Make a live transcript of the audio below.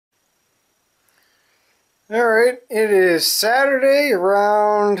Alright, it is Saturday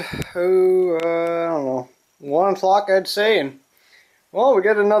around, I don't know, 1 o'clock I'd say, and, well, we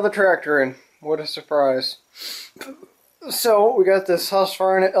got another tractor in. What a surprise. So, we got this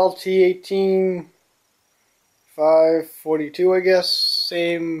Husqvarna LT18 542, I guess,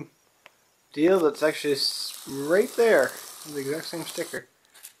 same deal. That's actually right there, the exact same sticker.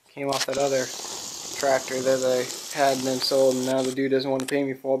 Came off that other tractor that I had and then sold, and now the dude doesn't want to pay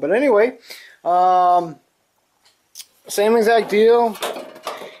me for. But anyway, same exact deal.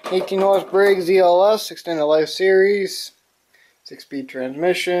 18 horse Briggs ELS Extended Life Series, 6-speed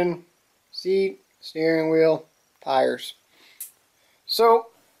transmission, seat, steering wheel, tires. So,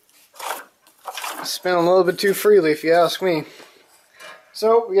 spent a little bit too freely if you ask me.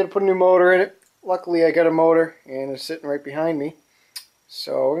 So, we got to put a new motor in it. Luckily I got a motor and it's sitting right behind me.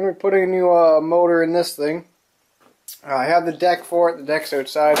 So, we're going to be putting a new motor in this thing. I have the deck for it. The deck's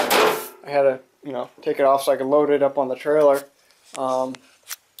outside. I had to, take it off so I could load it up on the trailer.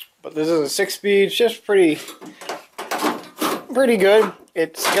 But this is a 6-speed. It's just pretty good.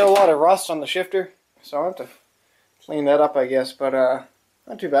 It's got a lot of rust on the shifter, so I'll have to clean that up, I guess. But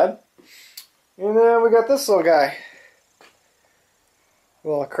not too bad. And then we got this little guy.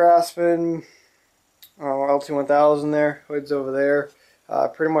 Little Craftsman LT1000 there. Hood's over there.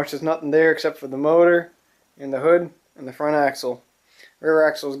 Pretty much there's nothing there except for the motor and the hood and the front axle. Rear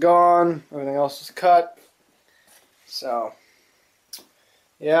axle's gone. Everything else is cut. So,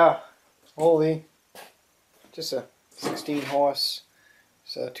 yeah, holy, just a 16 horse.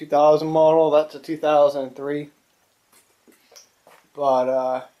 It's a 2000 model. That's a 2003.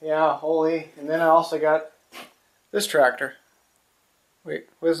 But yeah, holy. And then I also got this tractor. Wait,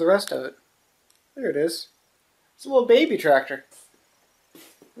 where's the rest of it? There it is. It's a little baby tractor.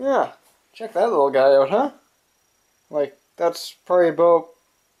 Yeah, check that little guy out, huh? Like, that's probably about,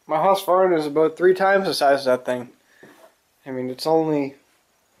 my Husqvarna is about 3 times the size of that thing. I mean, it's only,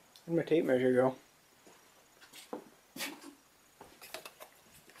 where'd my tape measure go?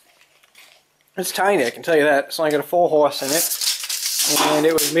 It's tiny, I can tell you that. It's only got a full horse in it. And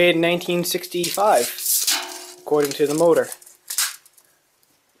it was made in 1965, according to the motor.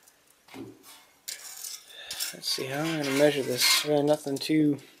 Let's see, how am I going to measure this? Nothing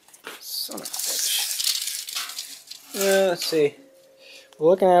too, son of a bitch. Let's see. We're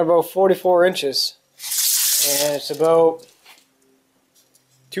looking at about 44 inches. And it's about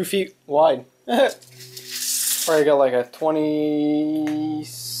 2 feet wide. Probably got like a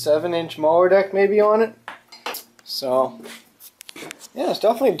 27-inch mower deck maybe on it. So, yeah, it's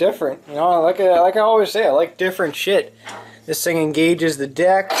definitely different. Like I always say, I like different shit. This thing engages the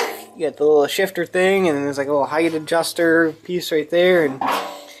deck. You got the little shifter thing, and there's like a little height adjuster piece right there, and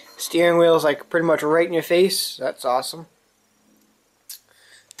steering wheel is like pretty much right in your face. That's awesome.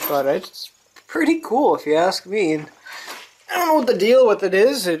 But it's pretty cool if you ask me. And I don't know what the deal with it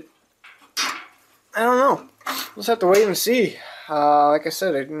is. I don't know. We'll just have to wait and see. Like I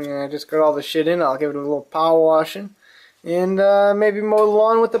said, I just got all the shit in. I'll give it a little power washing, and maybe mow the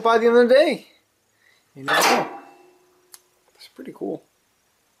lawn with it by the end of the day. You never know. It's pretty cool.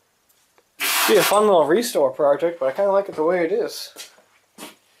 Be a fun little restore project, but I kind of like it the way it is.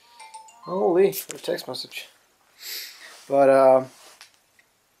 Holy, what a text message. But,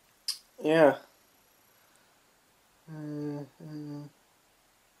 yeah.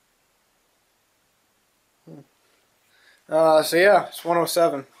 So yeah, it's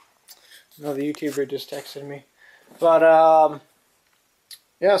 107. Another YouTuber just texted me. But,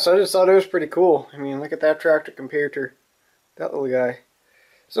 yeah, so I just thought it was pretty cool. I mean, look at that tractor compared to that little guy.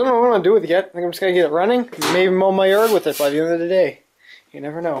 So I don't know what I'm going to do with it yet. I think I'm just going to get it running. Maybe mow my yard with it by the end of the day. You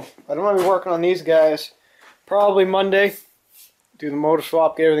never know. But I'm going to be working on these guys probably Monday. Do the motor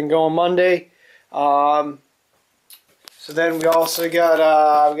swap, get everything going Monday. So then we also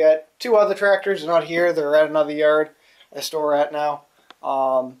got we got 2 other tractors. They're not here. They're at another yard I store at now.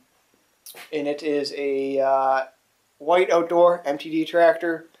 And it is a white outdoor MTD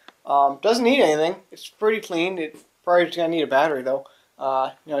tractor. Doesn't need anything. It's pretty clean. It probably just going to need a battery though.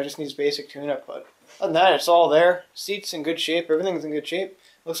 It just needs basic tune-up, but other than that, it's all there. Seat's in good shape. Everything's in good shape.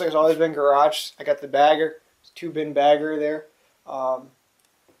 Looks like it's always been garaged. I got the bagger. It's a 2-bin bagger there. So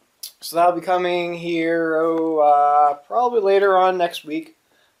that'll be coming here probably later on next week.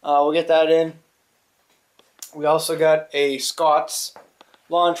 We'll get that in. We also got a Scott's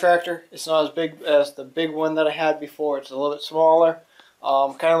lawn tractor. It's not as big as the big one that I had before. It's a little bit smaller.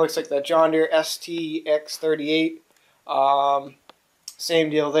 Kind of looks like that John Deere STX38. Same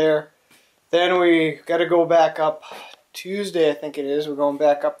deal there. Then we got to go back up Tuesday, I think it is. We're going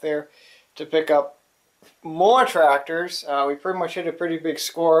back up there to pick up more tractors. We pretty much hit a pretty big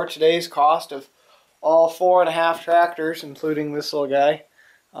score. Today's cost of all 4.5 tractors, including this little guy,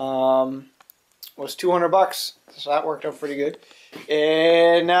 was $200. So that worked out pretty good.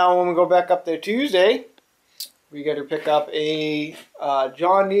 And now when we go back up there Tuesday, we got to pick up a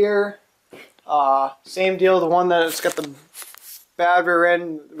John Deere. Same deal, the one that's got the bad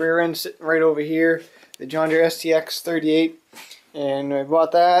rear end sitting right over here. The John Deere STX 38. And I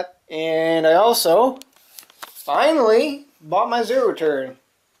bought that. And I also finally bought my zero turn.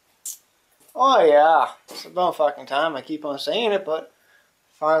 Oh yeah, it's about fucking time. I keep on saying it, but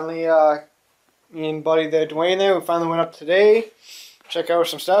finally, me and buddy there, Dwayne there, we finally went up today. Check out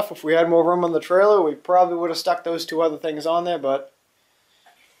some stuff. If we had more room on the trailer, we probably would have stuck those 2 other things on there, but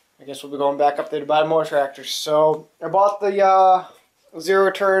I guess we'll be going back up there to buy more tractors. So I bought the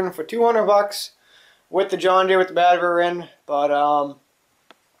zero turn for $200 with the John Deere with the bad rear end, but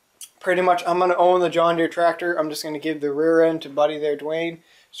pretty much I'm going to own the John Deere tractor. I'm just going to give the rear end to buddy there, Dwayne,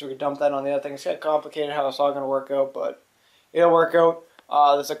 so we can dump that on the other thing. It's kind of complicated how it's all going to work out, but it'll work out.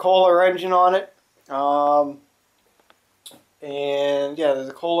 There's a Kohler engine on it. And yeah, there's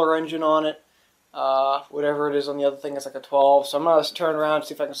a Kohler engine on it. Whatever it is on the other thing, it's like a 12. So I'm going to turn around and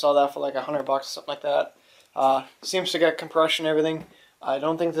see if I can sell that for like $100 or something like that. Seems to get compression and everything. I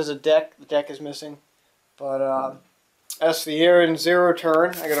don't think there's a deck. The deck is missing. But as for the Aaron zero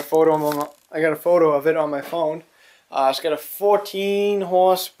turn, I got a photo of it on my phone. It's got a 14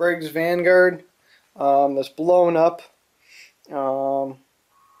 horse Briggs Vanguard that's blown up.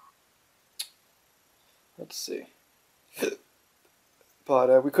 Let's see.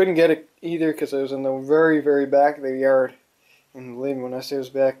 But we couldn't get it either because it was in the very, very back of the yard. And believe me when I say it was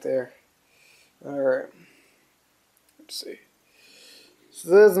back there. Alright. Let's see. So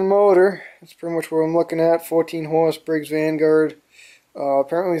there's the motor. That's pretty much what I'm looking at. 14 horse Briggs Vanguard.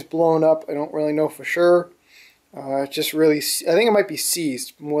 Apparently it's blown up. I don't really know for sure. It's just really, I think it might be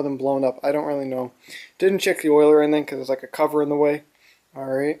seized more than blown up. I don't really know. Didn't check the oil or anything because there's like a cover in the way.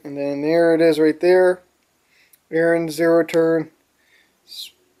 Alright, and then there it is right there. Aaron zero turn.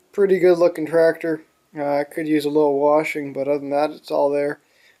 It's a pretty good looking tractor. I could use a little washing, but other than that, it's all there.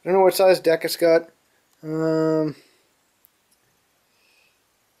 I don't know what size deck it's got. I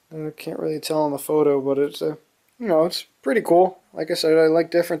can't really tell on the photo, but it's it's pretty cool. Like I said, I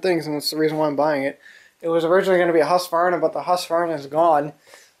like different things, and that's the reason why I'm buying it. It was originally going to be a Husqvarna, but the Husqvarna is gone.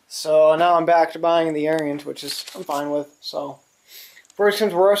 So now I'm back to buying the Ariens, which is I'm fine with. So worst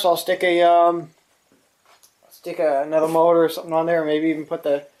comes worst, I'll stick another motor or something on there, maybe even put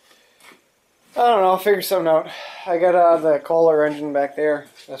the, I don't know, I'll figure something out. I got the Kohler engine back there.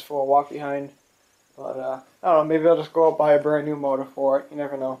 That's for a walk behind. But I don't know, maybe I'll just go out and buy a brand new motor for it. You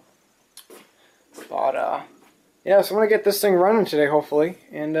never know. But yeah, so I'm gonna get this thing running today, hopefully,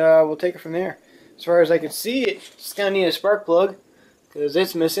 and we'll take it from there. As far as I can see, it's gonna need a spark plug because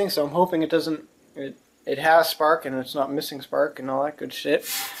it's missing. So I'm hoping it doesn't. It has spark and it's not missing spark and all that good shit.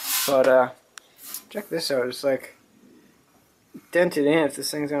 But check this out. It's like dented in. If this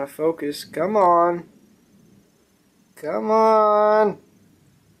thing's gonna focus, come on, come on,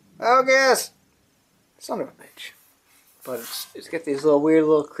 focus. Son of a bitch. But it's got these little weird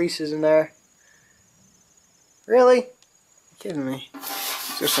little creases in there. Really? You're kidding me.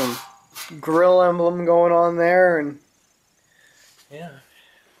 There's some grill emblem going on there, and yeah.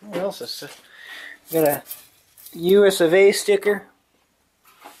 What else is this? Got a US of A sticker.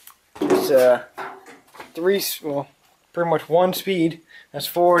 It's pretty much one speed. That's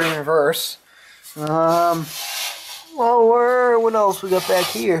forward and reverse. Well, what else we got back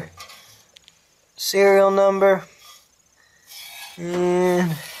here? Serial number.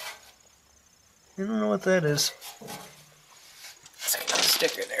 And I don't know what that is. Let's get a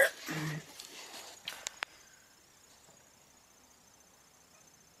sticker there.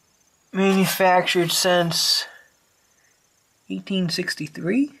 Manufactured since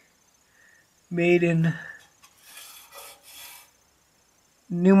 1863. Made in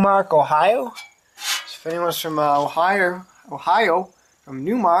Newmark, Ohio. So if anyone's from Ohio, from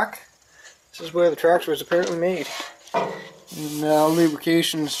Newmark, this is where the tractor was apparently made. And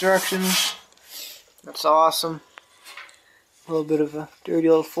lubrication instructions. That's awesome. A little bit of a dirty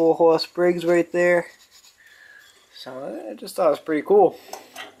old 4-horse Briggs right there. So I just thought it was pretty cool.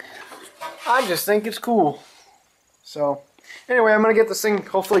 I just think it's cool. So anyway, I'm going to get this thing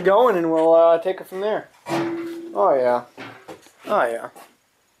hopefully going and we'll take it from there. Oh yeah. Oh yeah.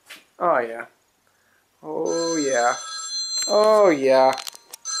 Oh yeah. Oh yeah. Oh yeah.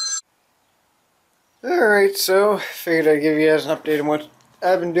 Alright, so figured I'd give you guys an update on what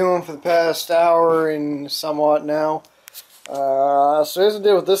I've been doing for the past hour and somewhat now. So here's the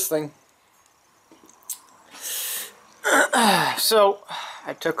deal with this thing. So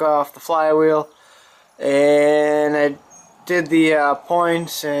I took off the flywheel. and I did the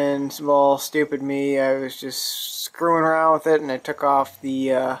points, and well, stupid me, I was just screwing around with it, and I took off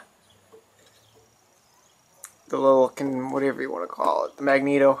the little, whatever you want to call it, the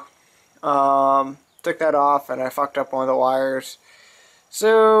magneto. Took that off, and I fucked up one of the wires.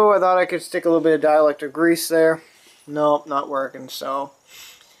 So I thought I could stick a little bit of dielectric grease there. Nope, not working, so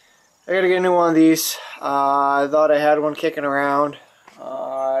I gotta get a new one of these. I thought I had one kicking around.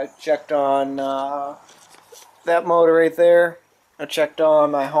 I checked on that motor right there. I checked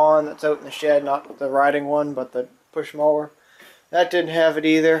on my Hon that's out in the shed, not the riding one, but the push mower. That didn't have it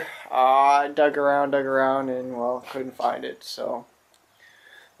either. I dug around, and well, couldn't find it, so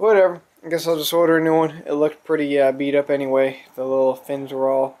whatever. I guess I'll just order a new one. It looked pretty beat up anyway. The little fins were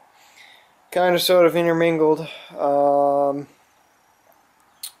all kind of sort of intermingled.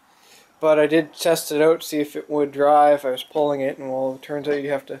 But I did test it out, see if it would drive. I was pulling it, and well, it turns out you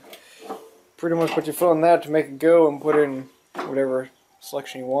have to pretty much put your foot on that to make it go, and put in whatever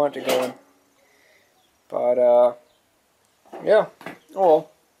selection you want it to go in. But yeah, oh well,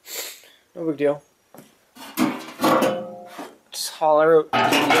 no big deal. Just holler out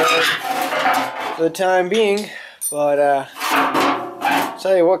for the time being. But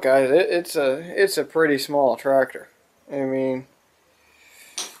tell you what, guys, it's a pretty small tractor. I mean,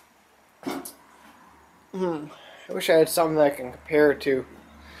 I wish I had something that I can compare it to.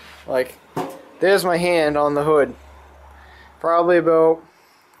 Like, there's my hand on the hood. Probably about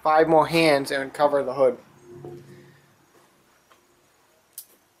 5 more hands and cover the hood.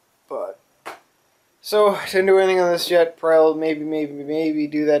 But so didn't do anything on this yet. Probably maybe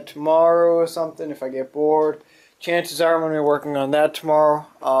do that tomorrow or something if I get bored. Chances are I'm going to be working on that tomorrow.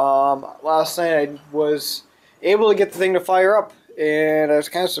 Last night I was able to get the thing to fire up, and I was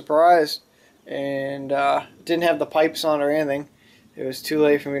kind of surprised. And didn't have the pipes on or anything. It was too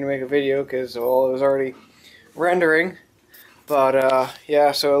late for me to make a video because, well, it was already rendering. But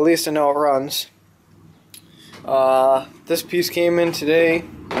yeah, so at least I know it runs. This piece came in today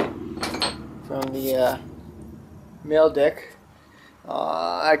from the mail deck.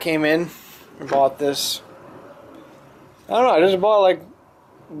 I came in and bought this. I don't know, I just bought it like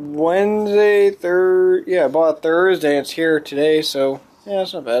Wednesday, I bought it Thursday. It's here today, so yeah,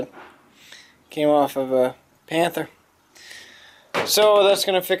 it's not bad. Came off of a Panther. So that's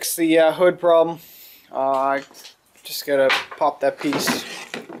going to fix the hood problem. I just got to pop that piece.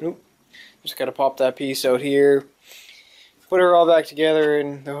 Nope. Just got to pop that piece out here. Put it all back together,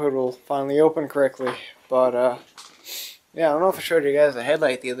 and the hood will finally open correctly. But yeah, I don't know if I showed you guys the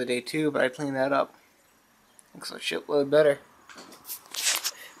headlight the other day too, but I cleaned that up. Looks a shitload better.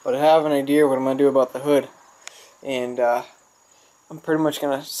 But I have an idea what I'm going to do about the hood. And I'm pretty much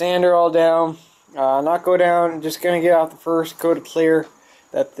going to sand her all down. Not go down, just going to get out the first coat of clear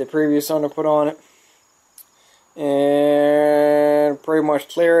that the previous owner put on it. And pretty much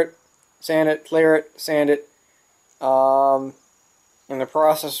clear it, sand it, clear it, sand it. In the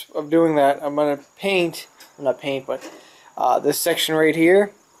process of doing that, I'm going to paint, not paint, but this section right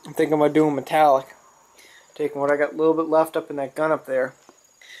here, I'm thinking about doing metallic. Taking what I got a little bit left up in that gun up there.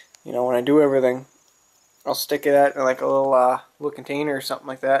 You know, when I do everything, I'll stick it in like a little container or something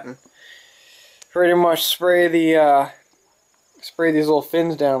like that, and pretty much spray spray these little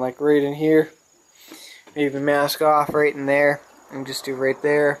fins down, like right in here. Maybe mask off right in there, and just do right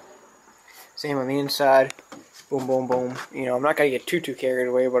there. Same on the inside. Boom, boom, boom. You know, I'm not gonna get too carried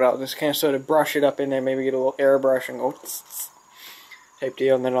away, but I'll just kind of sort of brush it up in there. Maybe get a little airbrush and go tss, tss, type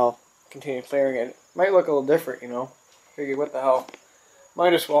deal, and then I'll continue clearing it. Might look a little different, you know. Figure what the hell.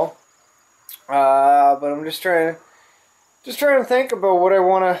 Might as well. But I'm just trying to think about what I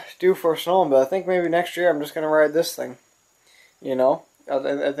want to do for a snowmobile. I think maybe next year I'm just going to ride this thing. You know,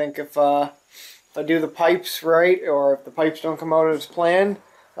 I think if I do the pipes right, or if the pipes don't come out as planned,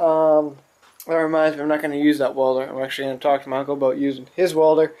 that reminds me, I'm not going to use that welder. I'm actually going to talk to my uncle about using his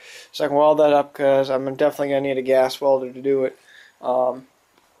welder so I can weld that up, because I'm definitely going to need a gas welder to do it.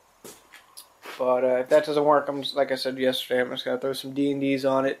 But if that doesn't work, I'm just, like I said yesterday, I'm just going to throw some D&Ds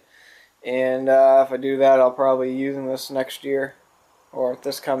on it. And if I do that, I'll probably be using this next year, or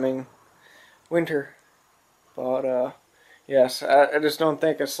this coming winter. But yes, I just don't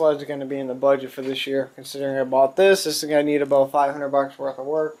think a sled's going to be in the budget for this year, considering I bought this. This is going to need about $500 worth of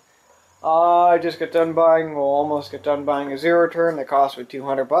work. I just got done buying, well, almost got done buying a zero turn that cost me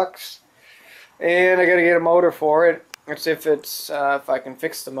 $200. And I got to get a motor for it. It's if I can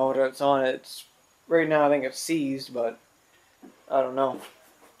fix the motor that's on it. Right now I think it's seized, but I don't know.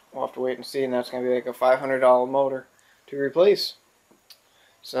 We'll have to wait and see, and that's going to be like a $500 motor to replace.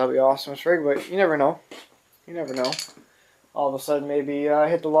 So that'll be awesome as frig, but you never know. You never know. all of a sudden maybe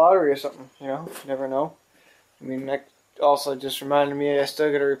hit the lottery or something. You know, you never know. I mean, that also just reminded me I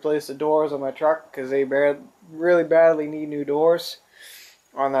still got to replace the doors on my truck because they really badly need new doors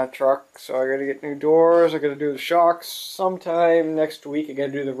on that truck. So I got to get new doors. I got to do the shocks sometime next week. I got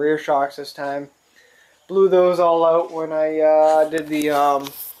to do the rear shocks this time. Blew those all out when I did the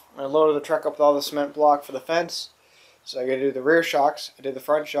I loaded the truck up with all the cement block for the fence. So I got to do the rear shocks. I did the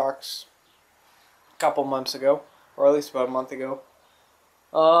front shocks a couple months ago, or at least about a month ago.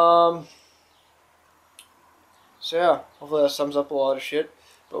 So yeah, hopefully that sums up a lot of shit.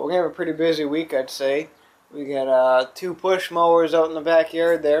 But we're gonna have a pretty busy week, I'd say. We got 2 push mowers out in the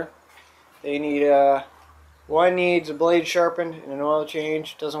backyard there. They need one needs a blade sharpened and an oil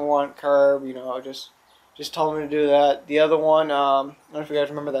change. Doesn't want carb, you know. Just told me to do that. The other one, I don't know if you guys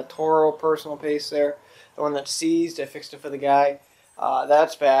remember that Toro personal paste there, the one that seized. I fixed it for the guy.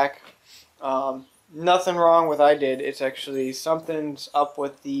 That's back. Nothing wrong with I did. It's actually something's up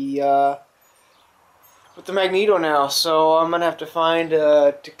with the magneto now, so I'm gonna have to find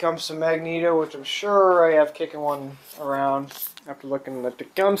a Tecumseh magneto, which I'm sure I have kicking one around after looking in the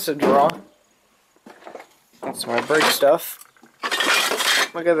Tecumseh drawer. That's my brake stuff.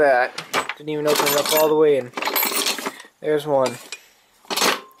 Look at that. Didn't even open it up all the way in. There's one.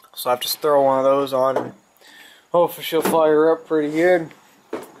 So I have to just throw one of those on and hopefully she'll fire up pretty good.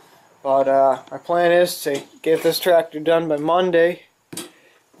 But my plan is to get this tractor done by Monday.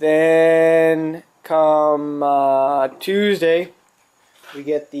 Then come Tuesday, we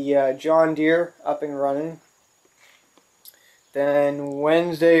get the John Deere up and running. Then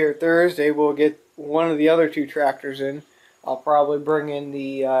Wednesday or Thursday, we'll get one of the other 2 tractors in. I'll probably bring in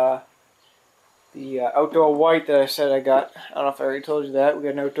the outdoor white that I said I got. I don't know if I already told you that. We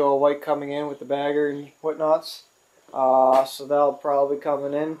got an outdoor white coming in with the bagger and whatnots. So that'll probably be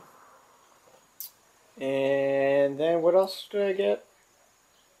coming in. And then what else did I get?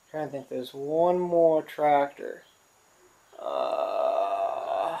 I'm trying to think. There's one more tractor.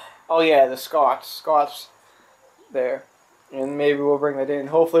 Oh yeah, the Scott's there. And maybe we'll bring that in.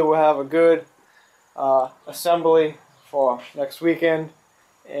 Hopefully we'll have a good assembly for next weekend.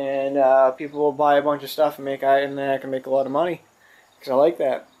 And people will buy a bunch of stuff and then I can make a lot of money. Because I like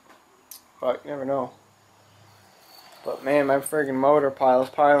that. But you never know. But man, my friggin' motor pile is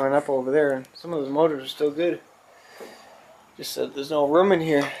piling up over there. And some of those motors are still good. Just said there's no room in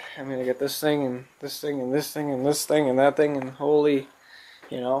here. I mean, I got this thing and this thing and this thing and this thing and that thing and holy,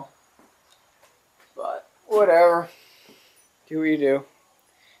 you know. But whatever. Do what you do.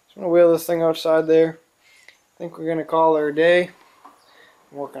 Just want to wheel this thing outside there. I think we're gonna call it a day.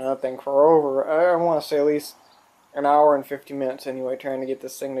 I'm working on that thing for over, I want to say at least an hour and 50 minutes anyway, trying to get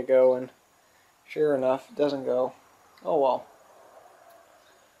this thing to go. And sure enough, it doesn't go. Oh well.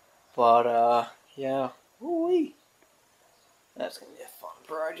 But yeah. Ooh-wee. That's going to be a fun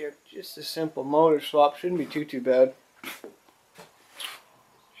project. Just a simple motor swap. Shouldn't be too bad.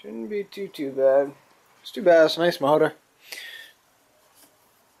 Shouldn't be too bad. It's too bad. It's a nice motor.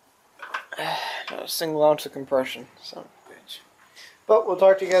 Not a single ounce of compression. Son of a bitch. But we'll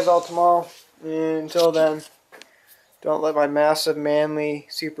talk to you guys all tomorrow. And until then, don't let my massive, manly,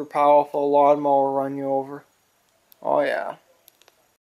 super powerful lawnmower run you over. Oh yeah.